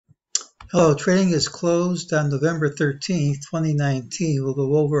Hello, trading is closed on November 13th, 2019. We'll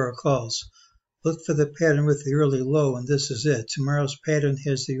go over our calls. Look for the pattern with the early low, and this is it. Tomorrow's pattern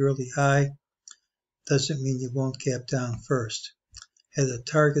has the early high. Doesn't mean you won't gap down first. Had a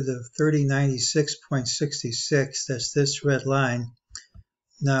target of 3096.66. That's this red line.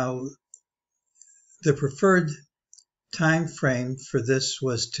 Now, the preferred time frame for this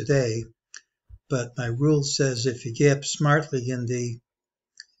was today, but my rule says if you gap smartly in the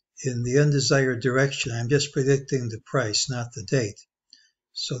undesired direction, I'm just predicting the price, not the date.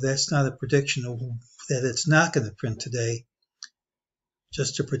 So that's not a prediction that it's not going to print today,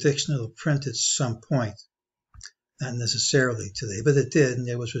 just a prediction it'll print at some point, not necessarily today, but it did, and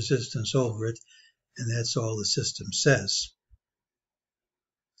there was resistance over it, and that's all the system says.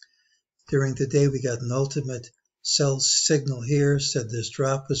 During the day, we got an ultimate sell signal here, said this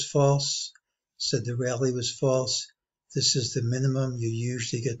drop was false, said the rally was false. This is the minimum. You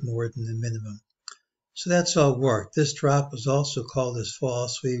usually get more than the minimum. So that's all worked. This drop was also called as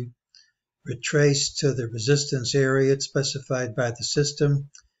false. We retraced to the resistance area specified by the system.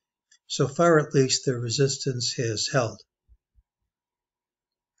 So far, at least, the resistance has held.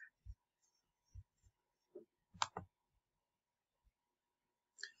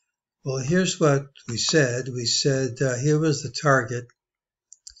 Well, here's what we said. We said here was the target.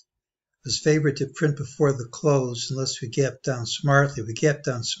 It was favored to print before the close unless we gap down smartly. We gapped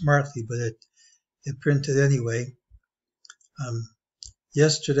down smartly, but it printed anyway.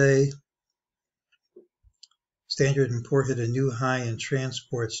 Yesterday, Standard & Poor's hit a new high and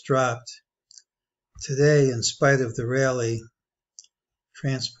transports dropped. Today, in spite of the rally,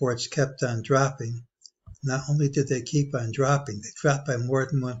 transports kept on dropping. Not only did they keep on dropping, they dropped by more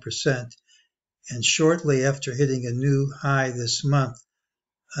than 1%. And shortly after hitting a new high this month,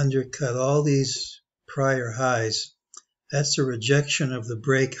 undercut all these prior highs. That's a rejection of the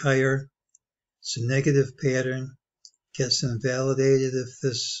break higher. It's a negative pattern. Gets invalidated if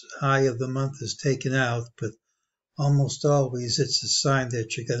this high of the month is taken out, but almost always it's a sign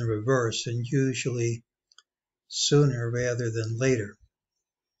that you're going to reverse, and usually sooner rather than later.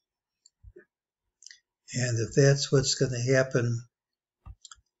 And if that's what's going to happen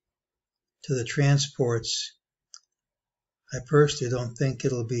to the transports, I personally don't think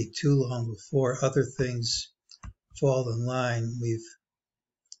it'll be too long before other things fall in line. We've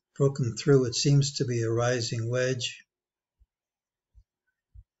broken through. It seems to be a rising wedge.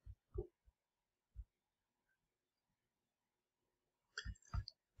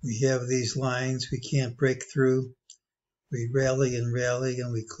 We have these lines we can't break through. We rally, and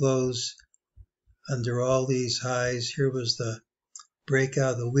we close under all these highs. Here was the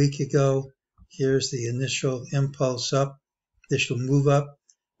breakout a week ago. Here's the initial impulse up. Initial move up,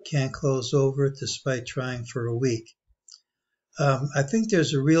 can't close over it despite trying for a week. I think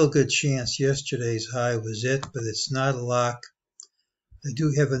there's a real good chance yesterday's high was it, but it's not a lock. I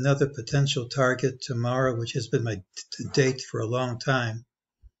do have another potential target tomorrow, which has been my date for a long time.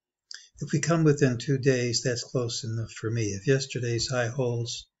 If we come within 2 days, that's close enough for me. If yesterday's high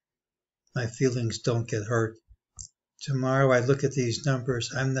holds, my feelings don't get hurt. Tomorrow I look at these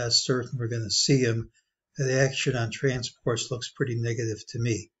numbers, I'm not certain we're going to see them. The action on transports looks pretty negative to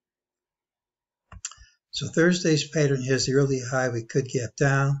me. So Thursday's pattern has the early high. We could gap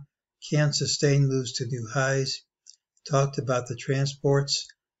down. Can't sustain moves to new highs. Talked about the transports.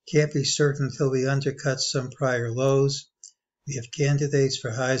 Can't be certain until we undercut some prior lows. We have candidates for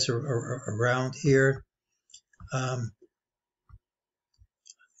highs around here.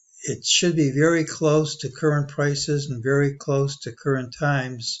 It should be very close to current prices and very close to current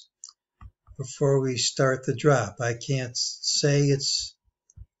times before we start the drop. I can't say it's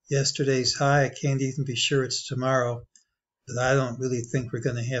yesterday's high. I can't even be sure it's tomorrow, but I don't really think we're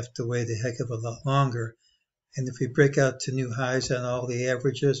going to have to wait a heck of a lot longer. And if we break out to new highs on all the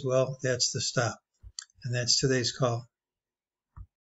averages, well, that's the stop. And that's today's call.